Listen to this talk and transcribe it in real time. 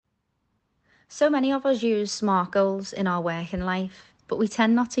So many of us use SMART goals in our work and life, but we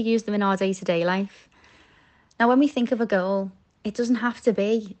tend not to use them in our day to day life. Now, when we think of a goal, it doesn't have to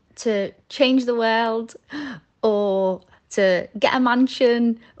be to change the world or to get a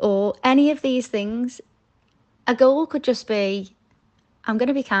mansion or any of these things. A goal could just be, I'm going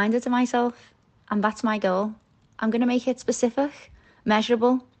to be kinder to myself, and that's my goal. I'm going to make it specific,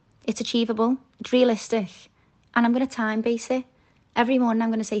 measurable, it's achievable, it's realistic, and I'm going to time base it. Every morning, I'm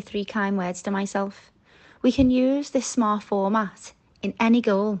going to say 3 kind words to myself. We can use this SMART format in any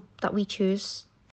goal that we choose.